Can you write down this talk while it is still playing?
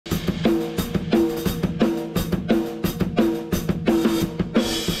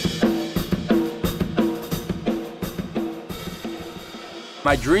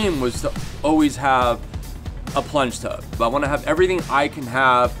My dream was to always have a plunge tub. I want to have everything I can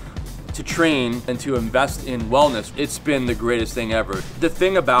have to train and to invest in wellness. It's been the greatest thing ever. The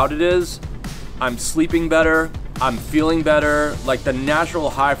thing about it is, I'm sleeping better, I'm feeling better. Like, the natural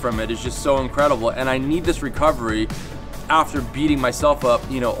high from it is just so incredible, and I need this recovery after beating myself up,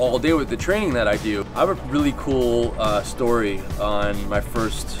 you know, all day with the training that I do. I have a really cool story on my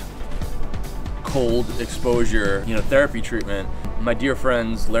first cold exposure, you know, therapy treatment. My dear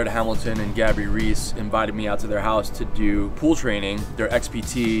friends Laird Hamilton and Gabby Reese invited me out to their house to do pool training, their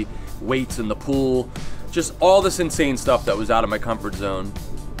XPT, weights in the pool, just all this insane stuff that was out of my comfort zone.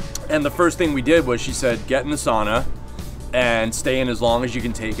 And the first thing we did was, she said, get in the sauna and stay in as long as you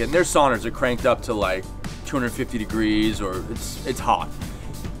can take it. And their saunas are cranked up to like 250 degrees, or it's hot.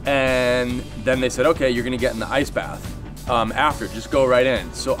 And then they said, okay, you're gonna get in the ice bath after, just go right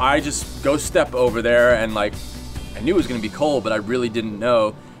in. So I just go step over there, and like, I knew it was gonna be cold, but I really didn't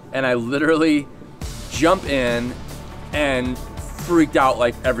know. And I literally jump in and freaked out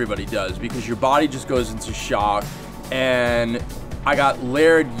like everybody does, because your body just goes into shock. And I got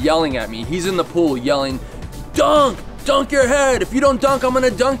Laird yelling at me. He's in the pool yelling, dunk your head. If you don't dunk, I'm gonna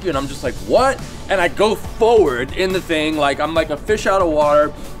dunk you. And I'm just like, what? And I go forward in the thing, like I'm like a fish out of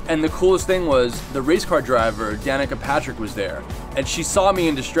water. And the coolest thing was, the race car driver, Danica Patrick, was there. And she saw me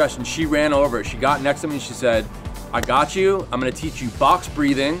in distress, and she ran over. She got next to me and she said, I got you. I'm gonna teach you box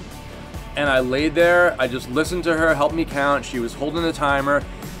breathing. And I laid there, I just listened to her, help me count. She was holding the timer,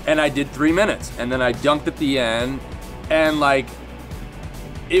 and I did 3 minutes. And then I dunked at the end. And like,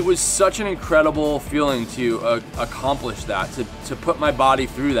 it was such an incredible feeling to accomplish that, to put my body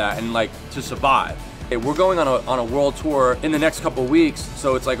through that, and like to survive. We're going on a world tour in the next couple weeks,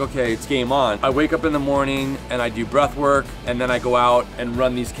 so it's like, okay, it's game on. I wake up in the morning and I do breath work, and then I go out and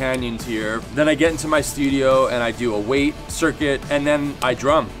run these canyons here. Then I get into my studio and I do a weight circuit, and then I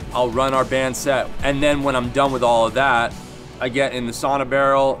drum. I'll run our band set. And then when I'm done with all of that, I get in the sauna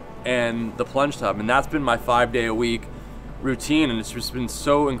barrel and the plunge tub, and that's been my 5-day-a-week routine. And it's just been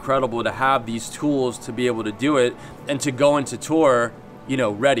so incredible to have these tools to be able to do it and to go into tour, you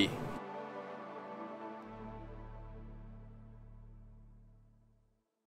know, ready.